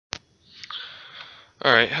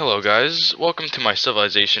Alright, hello guys. Welcome to my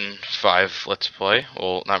Civilization 5 Let's Play.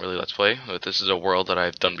 Well, not really Let's Play, but this is a world that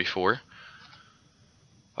I've done before.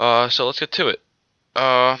 So let's get to it.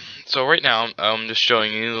 So right now, I'm just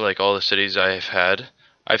showing you, like, all the cities I've had.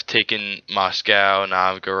 I've taken Moscow,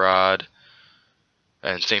 Novgorod,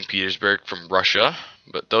 and St. Petersburg from Russia,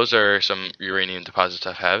 but those are some uranium deposits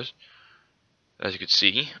I've had. As you can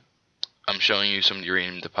see, I'm showing you some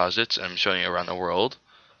uranium deposits, and I'm showing you around the world.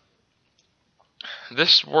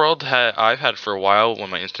 This world I've had for a while when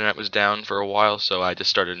my internet was down for a while, so I just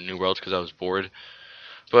started a new world because I was bored.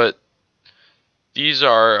 But these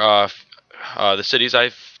are the cities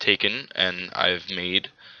I've taken and I've made.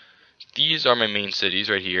 These are my main cities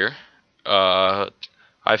right here.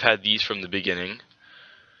 I've had these from the beginning,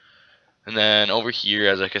 and then over here,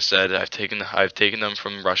 as like I said, I've taken them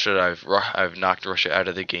from Russia. I've knocked Russia out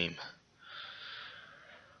of the game.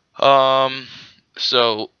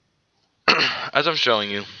 So as I'm showing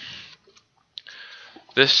you.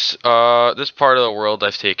 This part of the world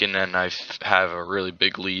I've taken, and I have a really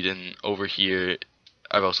big lead. And over here,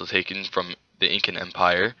 I've also taken from the Incan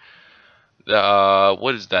Empire.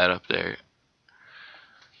 What is that up there?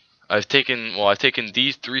 I've taken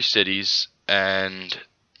these three cities and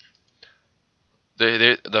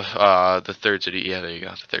the third city. Yeah, there you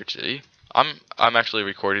go, the third city. I'm actually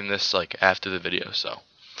recording this like after the video, so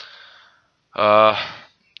uh,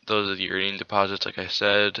 those are the uranium deposits. Like I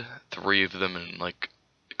said, three of them in like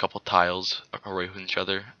a couple tiles away from each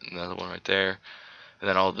other. Another one right there. And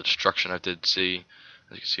then all the destruction I did see,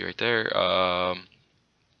 as you can see right there.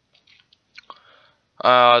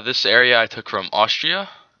 This area I took from Austria,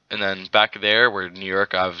 and then back there where New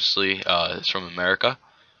York obviously is from America.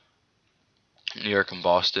 New York and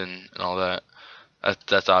Boston and all that.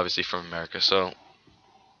 That's obviously from America. So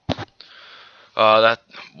that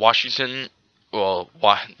Washington, well,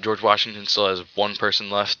 George Washington still has one person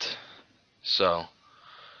left. So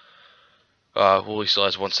Woolley still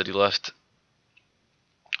has one city left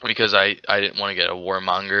because I didn't want to get a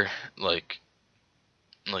warmonger like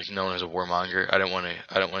known as a warmonger. I don't want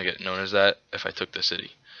to get known as that if I took the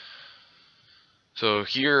city. So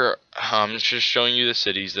here I'm just showing you the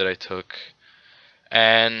cities that I took,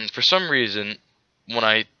 and for some reason when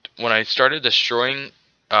I started destroying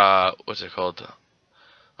what's it called?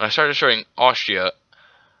 When I started destroying Austria,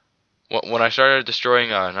 when I started destroying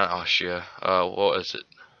not Austria, what was it?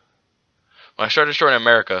 When I started destroying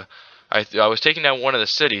America, I was taking down one of the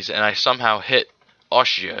cities and I somehow hit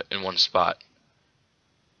Austria in one spot.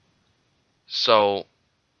 So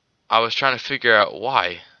I was trying to figure out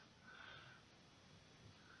why.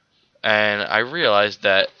 And I realized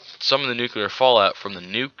that some of the nuclear fallout from the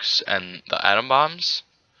nukes and the atom bombs,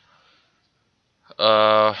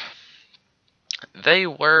 uh, they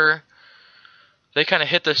kind of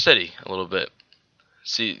hit the city a little bit.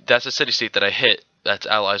 See, that's a city state that I hit. That's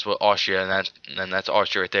allies with Austria, and that's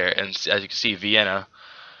Austria right there. And as you can see, Vienna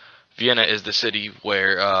is the city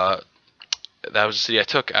where that was the city I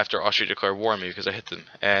took after Austria declared war on me because I hit them,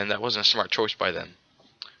 and that wasn't a smart choice by them.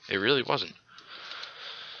 It really wasn't.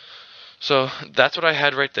 So that's what I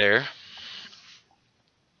had right there.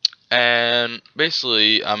 And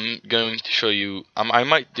basically, I'm going to show you. I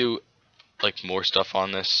might do like more stuff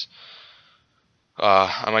on this.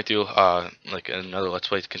 I might do like another Let's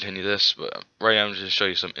Play to continue this, but right now I'm just show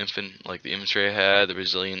you some like the infantry I had, the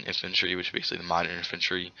Brazilian infantry, which is basically the modern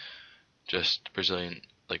infantry, just Brazilian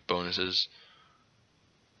like bonuses.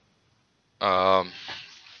 What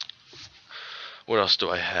else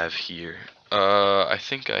do I have here? I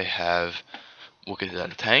think I have. We'll get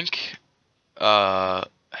that, a tank,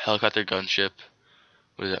 helicopter, gunship.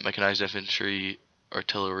 What is that? Mechanized infantry,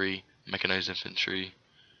 artillery, mechanized infantry.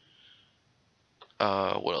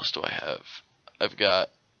 What else do I have? I've got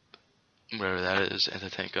whatever that is,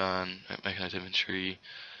 anti-tank gun, mechanized infantry.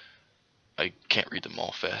 I can't read them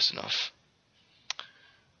all fast enough,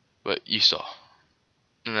 but you saw.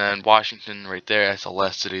 And then Washington right there, that's the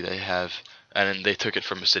last city they have, and then they took it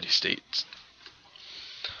from a city-state.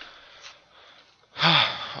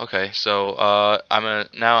 Okay, so I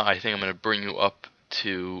think I'm gonna bring you up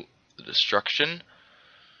to the destruction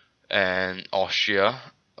and Austria,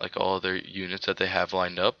 like all their units that they have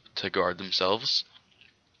lined up to guard themselves.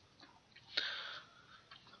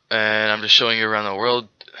 And I'm just showing you around the world,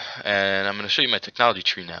 and I'm gonna show you my technology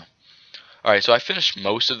tree now. Alright, so I finished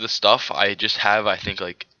most of the stuff. I just have, I think,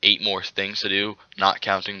 like 8 more things to do, not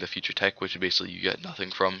counting the future tech, which basically you get nothing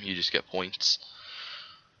from, you just get points.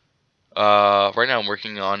 Right now I'm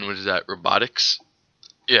working on, what is that, robotics?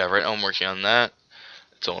 Yeah, right now I'm working on that.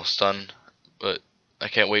 It's almost done, but I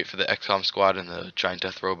can't wait for the XCOM squad and the Giant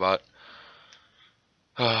Death Robot.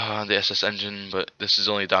 the SS engine, but this is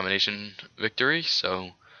only a domination victory,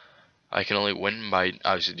 so I can only win by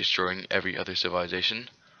obviously destroying every other civilization,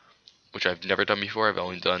 which I've never done before. I've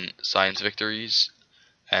only done science victories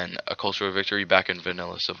and a cultural victory back in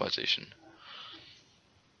vanilla civilization.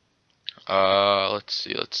 Let's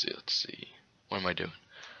see. What am I doing?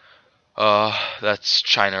 That's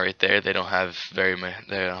China right there. They don't have very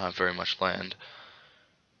much land.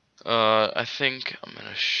 I think I'm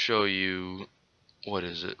gonna show you. What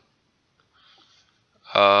is it?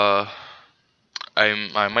 I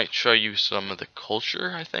might show you some of the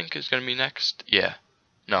culture. I think is gonna be next. Yeah.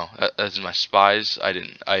 No, that's my spies.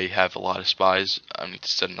 I have a lot of spies. I need to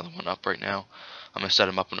set another one up right now. I'm gonna set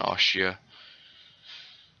them up in Austria.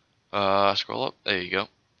 Scroll up. There you go.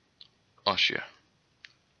 Austria.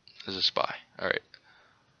 There's a spy. All right.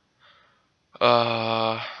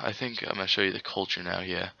 I think I'm gonna show you the culture now.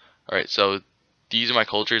 Yeah. All right. So these are my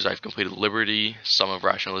cultures. I've completed liberty, some of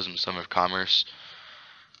rationalism, some of commerce.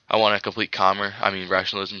 I want to complete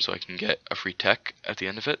rationalism, so I can get a free tech at the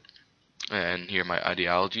end of it. And here are my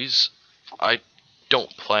ideologies. I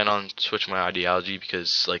don't plan on switching my ideology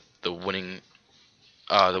because like the winning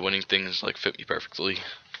things like fit me perfectly.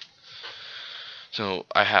 So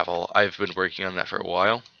I've been working on that for a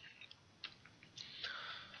while.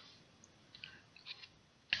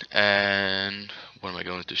 And what am I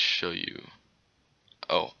going to show you?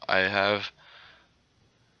 Oh, I have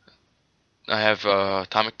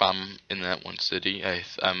atomic bomb in that one city.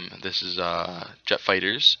 This is jet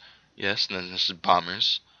fighters, yes, and then this is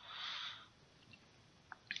bombers.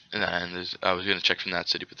 And then I was gonna check from that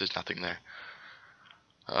city, but there's nothing there.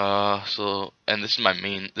 And this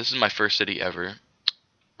is my first city ever,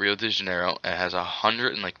 Rio de Janeiro. It has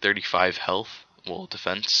 135 health, well,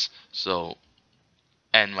 defense. So,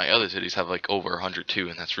 and my other cities have like over 102,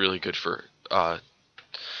 and that's really good for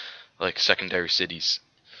like secondary cities.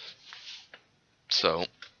 So,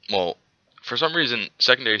 well, for some reason,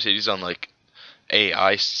 secondary cities on like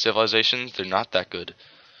AI civilizations, they're not that good.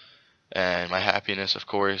 And my happiness, of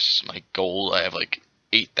course, my gold, I have like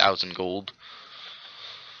 8,000 gold.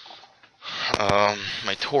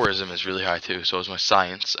 My tourism is really high too, so is my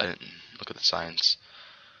science. I didn't look at the science.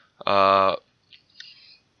 Oh,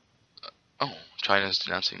 China's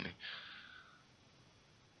denouncing me.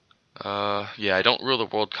 Yeah, I don't rule the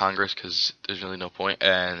World Congress because there's really no point,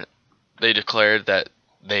 and they declared that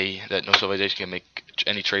no civilization can make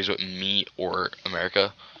any trades with me or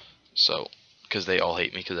America. So, because they all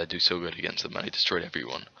hate me because I do so good against them and I destroyed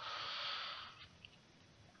everyone.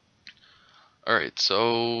 Alright,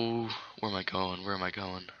 so where am I going?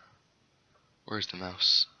 Where's the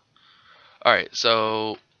mouse? Alright,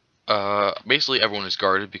 so basically everyone is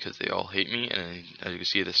guarded because they all hate me, and as you can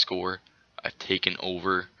see the score, I've taken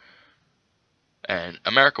over. And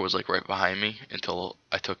America was like right behind me until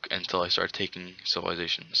I started taking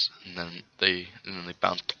civilizations, and then they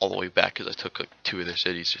bounced all the way back because I took like 2 of their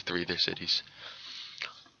cities or 3 of their cities.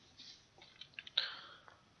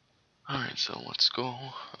 Alright, so let's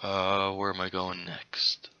go. Where am I going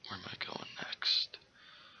next?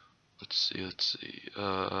 Let's see. Let's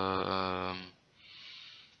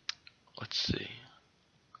see.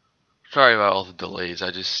 Sorry about all the delays. I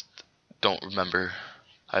just don't remember.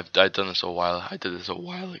 I've done this a while. I did this a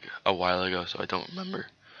while ago, so I don't remember.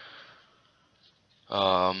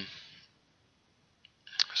 Sorry,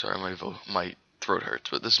 my throat hurts,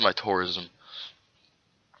 but this is my tourism.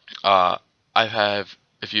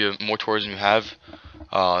 If you more tourism you have,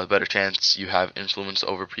 the better chance you have influence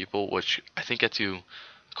over people, which I think gets you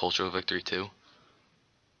cultural victory too.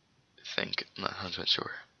 I'm not 100%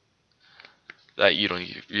 sure. That you don't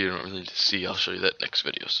really need to see. I'll show you that next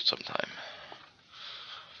video sometime.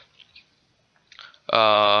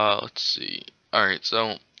 Let's see. Alright,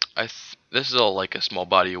 so this is all like a small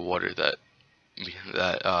body of water that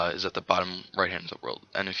is at the bottom right hand of the world.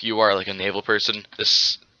 And if you are like a naval person,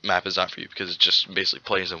 this map is not for you because it just basically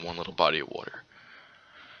plays in one little body of water.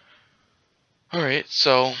 Alright,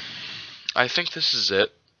 so I think this is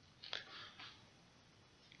it.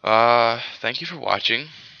 Thank you for watching.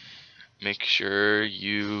 Make sure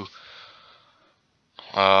you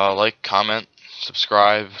like, comment,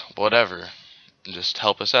 subscribe, whatever. Just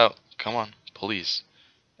help us out. Come on, please.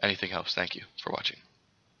 Anything helps. Thank you for watching.